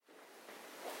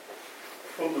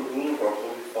From the rule of our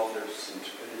Holy Father, St.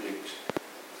 Benedict,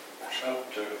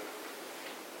 chapter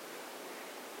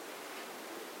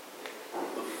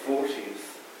the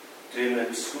 40th, De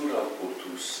Mensura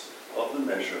Potus, of the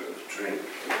measure of drink.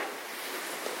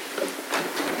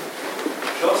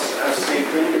 Just as St.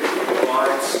 Benedict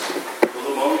provides for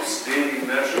the monk's daily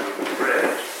measure of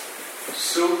bread,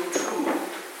 so too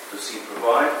does he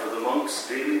provide for the monk's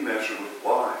daily measure of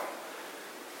wine.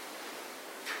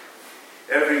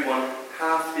 Everyone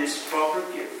hath his proper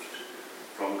gift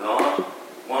from God,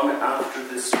 one after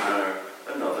this manner,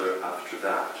 another after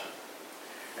that.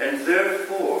 And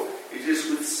therefore it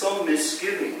is with some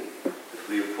misgiving that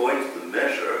we appoint the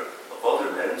measure of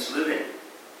other men's living.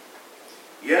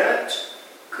 Yet,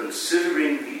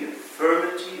 considering the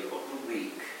infirmity of the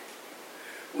weak,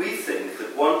 we think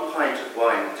that 1 pint of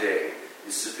wine a day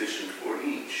is sufficient for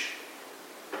each.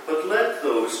 But let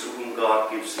those to whom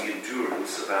God gives the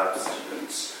endurance of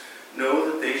abstinence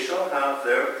know that they shall have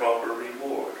their proper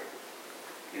reward.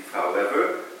 If,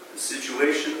 however, the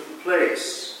situation of the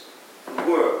place, the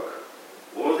work,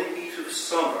 or the heat of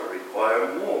summer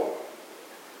require more,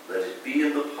 let it be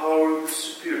in the power of the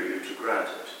superior to grant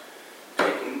it,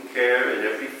 taking care in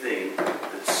everything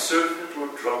that surfeit or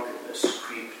drunkenness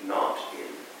creep not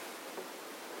in.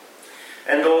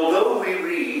 And although we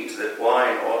read that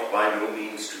wine ought by no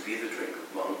means to be the drink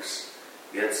of monks,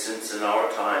 yet since in our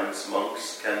times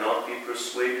monks cannot be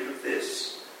persuaded of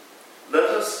this, let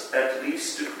us at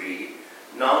least agree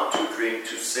not to drink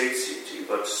to satiety,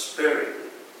 but sparingly,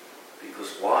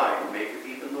 because wine maketh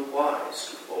even the wise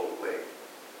to fall away.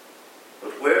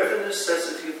 But where the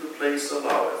necessity of the place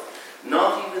alloweth,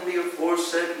 not even the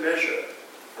aforesaid measure,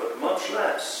 but much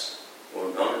less,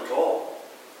 or none at all,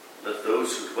 let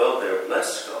those who dwell there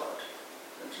bless God,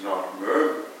 and not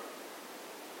murmur.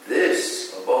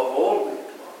 This, above all, we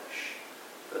admonish,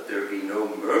 that there be no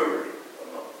murmuring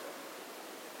among them.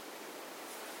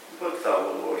 But thou,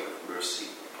 O Lord, have mercy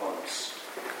upon us.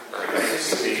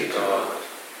 Thanks be to God.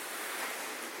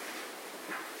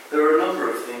 There are a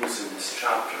number of things in this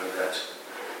chapter that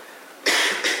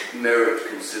merit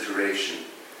consideration.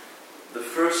 The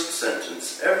first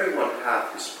sentence, everyone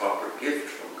hath his proper gift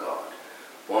from God,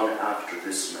 one after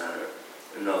this manner,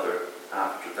 another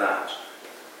after that.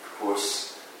 Of course,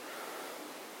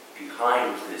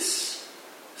 behind this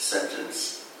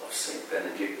sentence of St.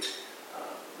 Benedict,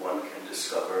 one can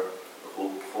discover the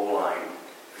whole Pauline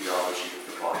theology of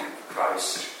the body of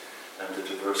Christ and the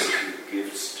diversity of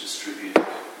gifts distributed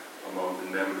among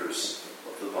the members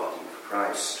of the body of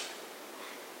Christ.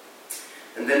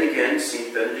 And then again,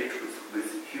 St. Benedict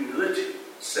with humility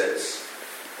says,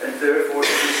 and therefore it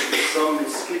is with some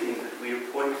misgiving that we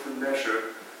appoint the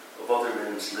measure of other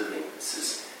men's living. This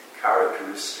is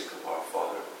characteristic of our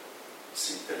Father,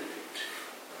 St. Benedict.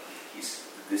 He's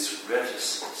this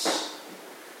reticence.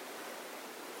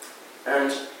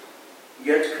 And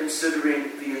yet,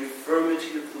 considering the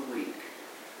infirmity of the weak,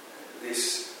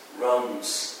 this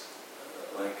runs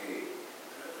like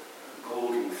a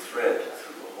golden thread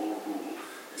through the whole rule.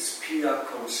 This pia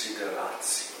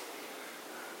consideratio.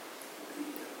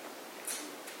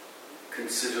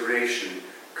 Consideration,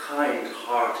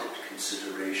 kind-hearted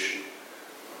consideration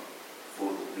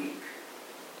for the weak.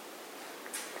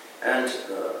 And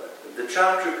the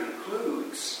chapter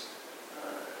concludes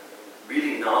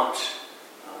really not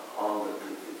on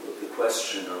the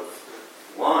question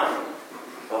of wine,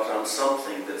 but on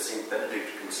something that St. Benedict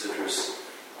considers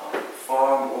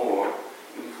far more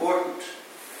important.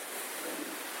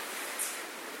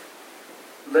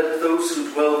 Let those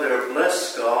who dwell there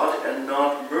bless God and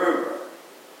not murmur.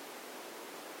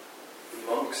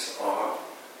 The monks are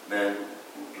men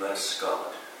who bless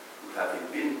God, who having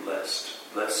been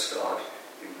blessed, bless God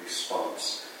in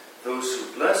response. Those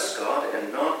who bless God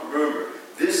and not murmur,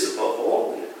 this above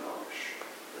all we acknowledge,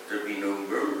 that there be no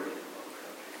murmuring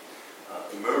among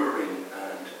them. Murmuring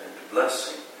and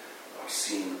blessing are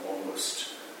seen almost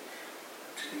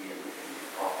to be in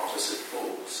opposite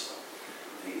poles.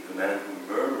 The man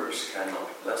who murmurs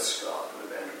cannot bless God. The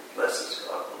man who blesses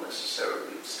God will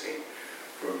necessarily abstain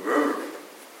from murmuring.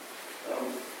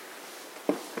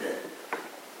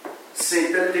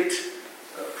 St. Benedict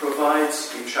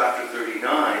provides in chapter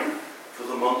 39 for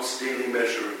the monk's daily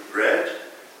measure of bread,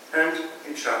 and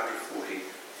in chapter 40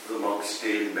 for the monk's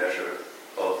daily measure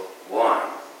of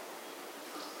wine.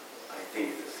 I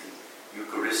think that the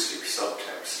Eucharistic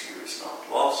subtext here is not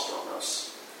lost on us.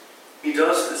 He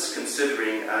does this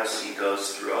considering, as he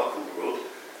does throughout the world,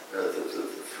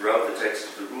 throughout the text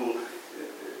of the rule,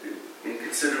 in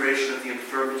consideration of the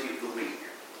infirmity of the weak.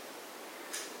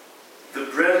 The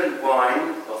bread and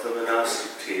wine of the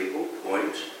monastic table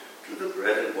point to the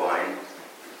bread and wine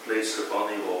placed upon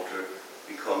the altar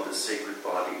become the sacred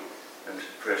body and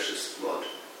precious blood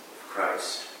of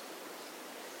Christ.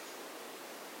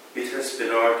 It has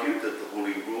been argued that the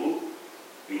Holy Rule,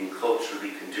 being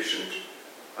culturally conditioned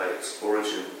by its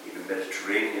origin in a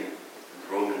Mediterranean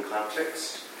and Roman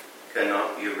context,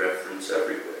 cannot be a reference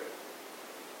everywhere.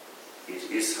 It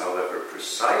is, however,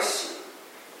 precisely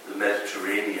the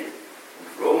Mediterranean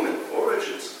and Roman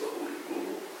origins of the Holy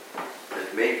Rule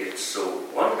that make it so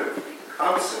wonderfully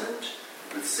consonant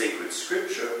with sacred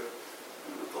scripture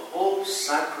and with the whole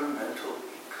sacramental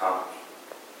economy.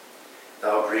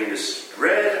 Thou bringest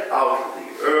bread out of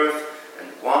the earth and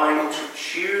wine to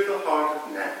cheer the heart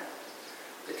of man,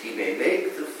 that he may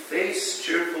make the face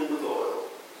cheerful with oil,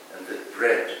 and that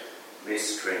bread may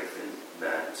strengthen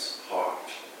man's heart.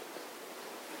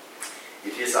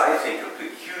 It is, I think, a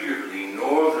peculiarly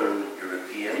Northern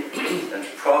European and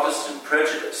Protestant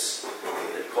prejudice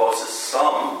that causes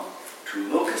some to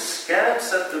look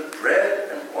askance at the bread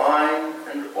and wine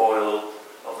and oil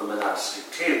of the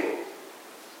monastic table.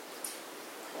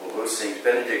 Although St.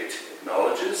 Benedict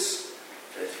acknowledges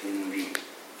that in the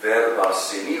Verba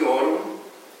Seniorum,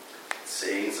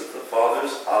 sayings of the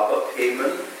fathers, Abba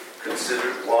Payman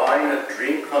considered wine a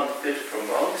drink unfit for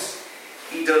monks,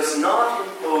 he does not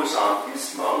impose on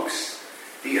his monks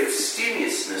the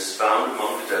abstemiousness found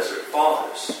among the desert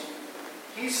fathers.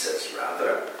 He says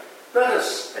rather, let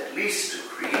us at least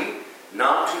agree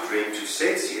not to drink to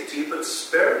satiety, but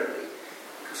sparingly,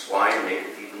 because wine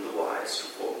maketh even the wise to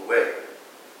fall away.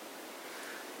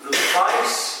 The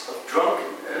vice of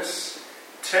drunkenness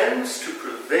tends to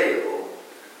prevail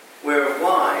where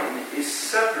wine is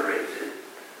separated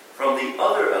from the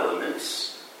other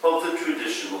elements of the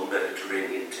traditional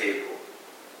Mediterranean table: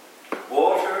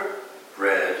 water,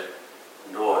 bread,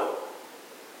 and oil.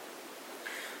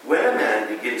 When a man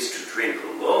begins to drink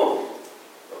alone,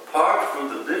 apart from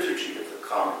the liturgy of the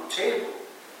common table,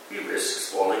 he risks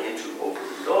falling into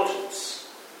overindulgence.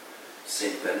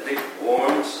 St. Benedict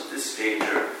warns of this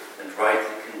danger and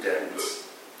rightly condemns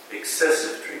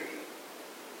excessive drinking.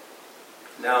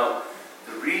 Now,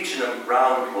 the region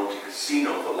around Monte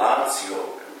Cassino, the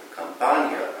Lazio, and the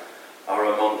Campania are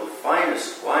among the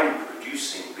finest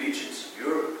wine-producing regions of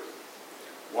Europe.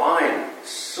 Wine is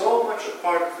so much a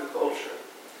part of the culture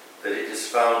that it is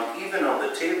found even on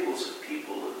the tables of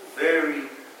people of very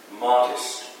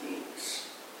modest means.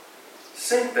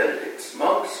 St. Benedict's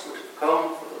monks would have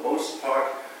come, for the most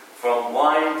part, from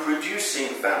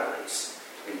wine-producing families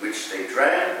in which they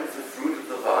drank of the fruit of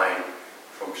the vine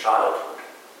from childhood.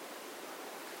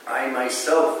 I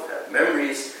myself have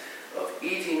memories of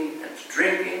eating and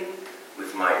drinking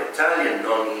with my Italian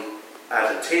nonni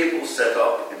at a table set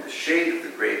up in the shade of the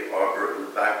grape arbor in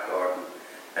the back garden,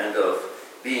 and of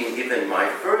being given my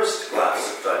first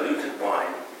glass of diluted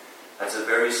wine as a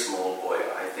very small boy.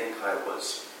 I think I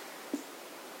was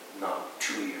not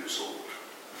 2 years old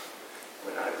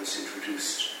when I was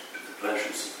introduced to the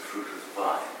pleasures of the fruit of the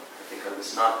vine. I think I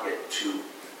was not yet 2,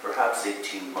 perhaps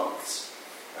 18 months.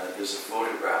 There's a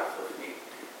photograph of me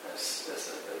as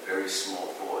a very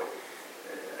small boy,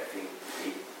 I think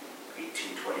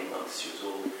 18, 20 months years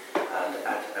old, and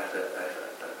at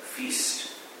a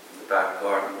feast in the back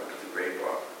garden under the grape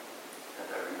arbor. And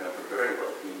I remember very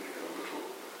well being given a little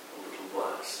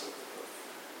glass of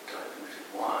diluted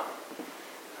wine.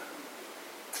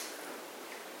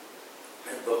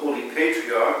 And the Holy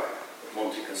Patriarch of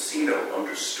Monte Cassino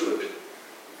understood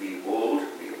the old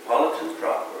Neapolitan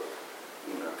proverb,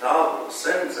 una tavola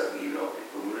senza vino e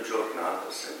con una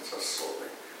giornata senza sole. A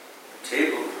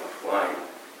table without wine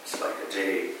is like a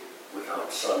day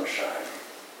without sunshine.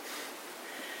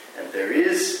 And there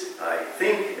is, I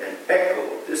think, an echo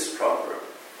of this proverb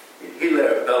in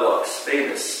Hilaire Belloc's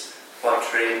famous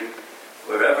quatrain,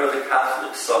 wherever the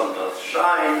Catholic sun doth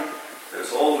shine,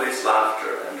 there's always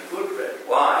laughter and good red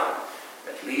wine.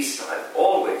 At least I've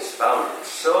always found it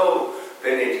so.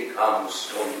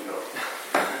 Benedicamus Domino.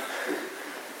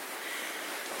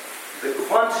 The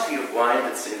quantity of wine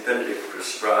that St. Benedict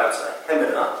prescribes at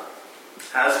Hemina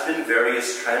has been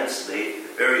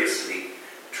variously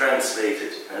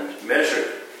translated and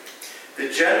measured. The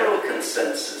general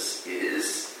consensus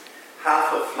is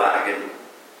half a flagon,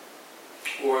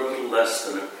 or a little less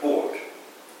than a quart.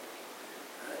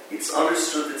 It's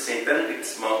understood that St.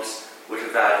 Benedict's monks would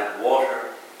have added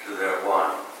water to their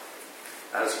wine,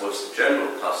 as was the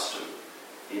general custom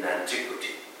in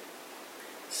antiquity.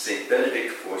 St.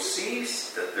 Benedict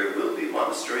foresees that there will be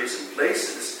monasteries and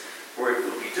places where it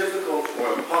will be difficult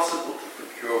or impossible to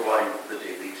procure wine for the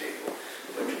daily table.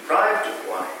 When deprived of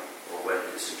wine, or when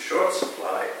it is in short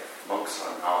supply, monks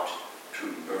are not to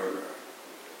murmur.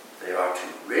 They are to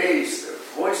raise their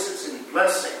voices in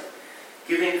blessing,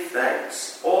 giving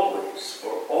thanks always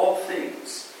for all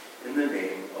things in the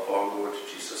name of our Lord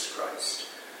Jesus Christ,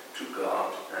 to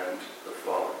God and the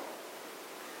Father.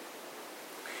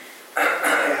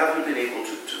 I haven't been able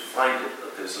to find it,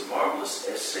 but there's a marvelous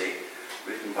essay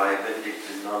written by a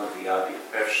Benedictine nun of the Abbey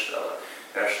of Perstella.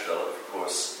 Perstella, of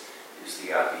course, is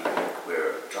the abbey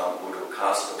where John Bodo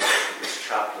Castle was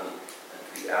chaplain, and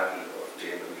the abbey of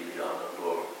Dame Emiliana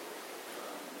Lore.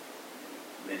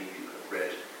 Many of you have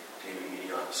read Dame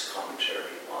Emiliana's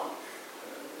commentary on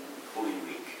Holy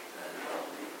Week and on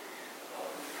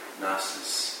the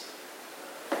Masses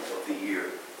of the year.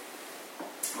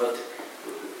 But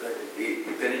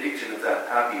a Benedictine of that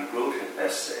abbey wrote an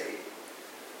essay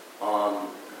on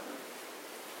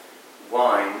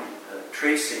wine,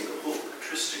 tracing the whole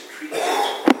patristic treatment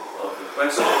of the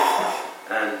question,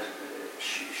 and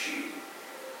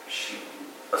she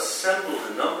assembled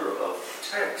a number of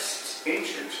texts,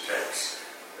 ancient texts,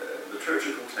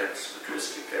 liturgical texts,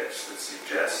 patristic texts, that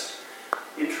suggest,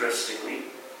 interestingly,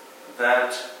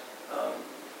 that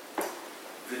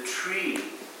the tree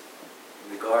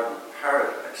in the Garden of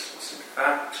Paradise was in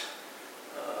fact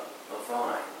a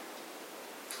vine.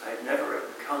 I had never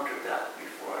encountered that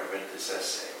before I read this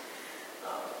essay,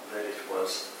 that it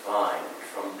was a vine.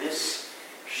 From this,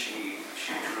 she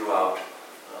drew out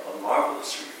a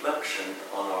marvelous reflection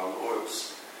on our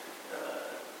Lord's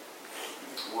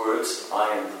words,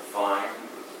 I am the vine, you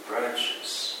are the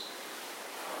branches.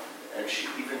 And she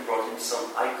even brought in some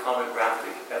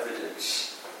iconographic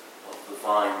evidence of the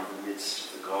vine in the midst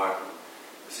of the garden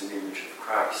as an image of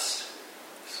Christ.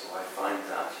 So I find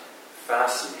that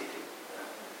fascinating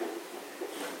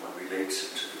when one relates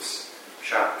it to this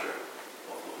chapter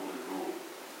of the Holy Rule.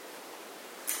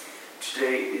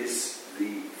 Today is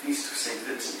the feast of St.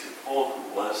 Vincent de Paul,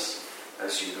 who was,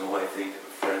 as you know, I think,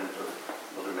 a friend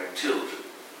of Mother Mactilde.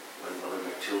 When Mother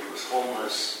Mactilde was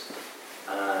homeless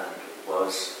and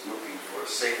was looking for a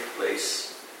safe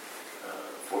place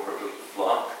for her little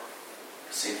flock,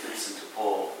 St. Vincent de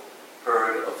Paul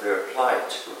heard of their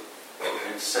plight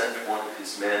and sent one of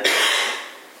his men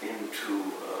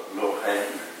into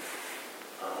Lorraine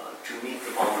to meet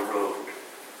them on the road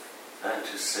and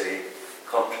to say,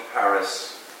 come to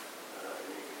Paris,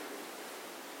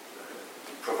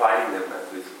 providing them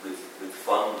with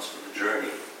funds for the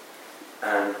journey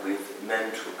and with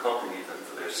men to accompany them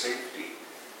for their safety.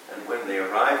 And when they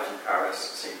arrived in Paris,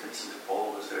 St. Vincent de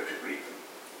Paul was there to greet them.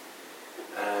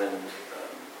 And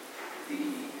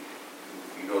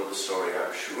you know the story,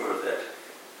 I'm sure, that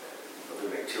Mother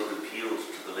Mactilde appealed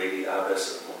to the Lady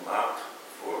Abbess of Montmartre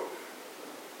for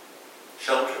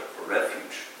shelter, for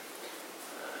refuge.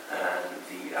 And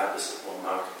the Abbess of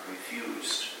Montmartre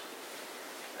refused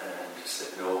and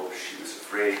said no, she was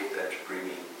afraid that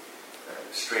bringing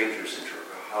strangers into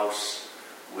her house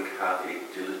would have a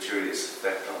deleterious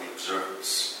effect on the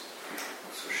observance.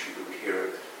 So she would hear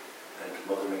it. And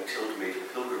Mother Mactilde made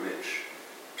a pilgrimage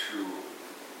to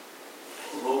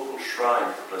a local shrine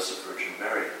of the Blessed Virgin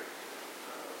Mary,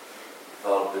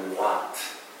 Val Benoit,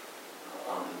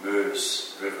 on the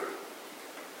Meuse River,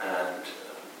 and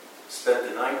spent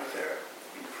the night there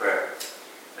in prayer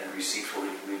and received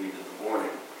Holy Communion in the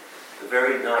morning. The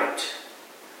very night,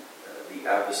 the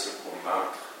Abbess of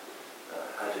Montmartre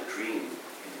had a dream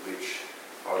in which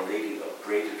Our Lady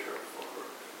upbraided her for her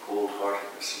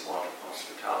cold-heartedness and want of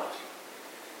hospitality.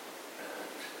 And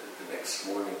the next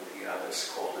morning, the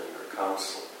Abbess called in her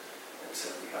council and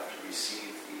said, we have to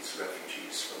receive these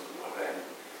refugees from the Lorraine.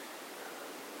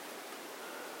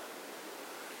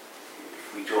 If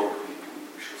we don't,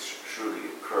 we shall surely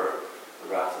incur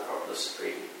the wrath of our Blessed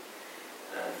Lady.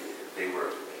 And they were,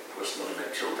 of course, Mother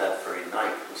Mactilde that very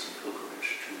night was in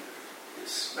pilgrimage to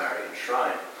this Marian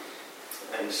shrine.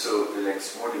 And so the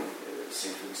next morning,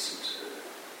 St. Vincent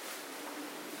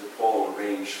de Paul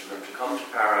arranged for them to come to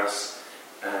Paris,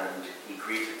 and he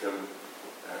greeted them,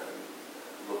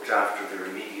 looked after their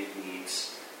immediate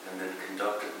needs, and then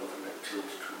conducted Mother Mactilde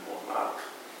to Montmartre.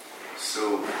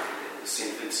 So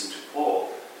St. Vincent de Paul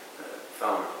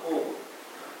found a home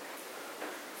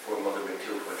for Mother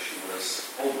Mactilde when she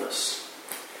was homeless.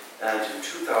 And in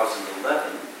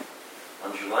 2011,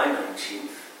 on July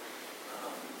 19th,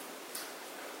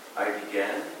 I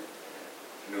began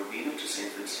a novena to St.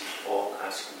 Vincent de Paul,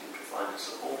 asking him to find us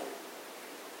a home,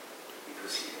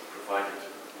 because he had provided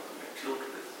Mother Mactilde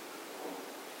with a home.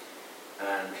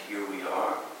 And here we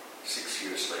are, 6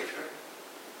 years later.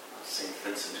 St.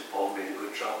 Vincent de Paul made a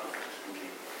good job of it, didn't he?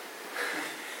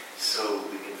 So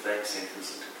we can thank St.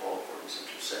 Vincent de Paul for his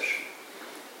intercession.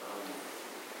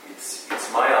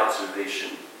 It's my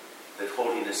observation that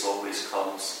holiness always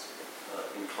comes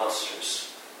in clusters.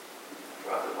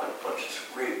 them like bunches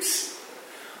of grapes.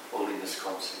 Holiness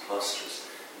comes in clusters.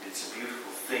 And it's a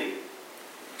beautiful thing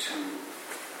to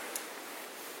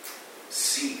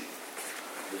see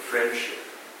the friendship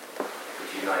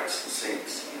that unites the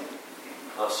saints in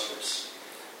clusters.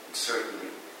 And certainly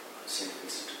St.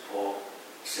 Vincent de Paul,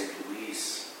 St.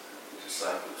 Louise, the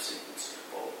disciple of St. Vincent de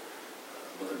Paul,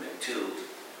 Mother Mathilde,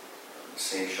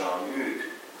 St. Jean Eudes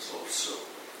was also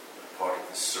part of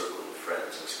this circle of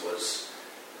friends, as was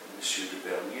Monsieur de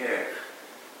Bernière,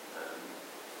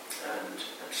 and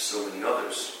so many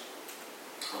others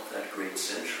of that great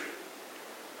century.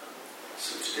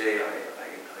 So today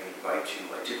I invite you,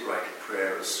 I did write a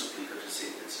prayer, a supplica to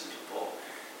St. Vincent de Paul,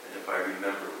 and if I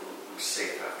remember, we'll say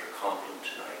it after Compline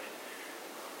tonight,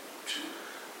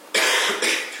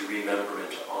 to remember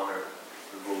and to honor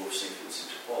the role of St. Vincent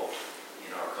de Paul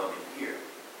in our coming year.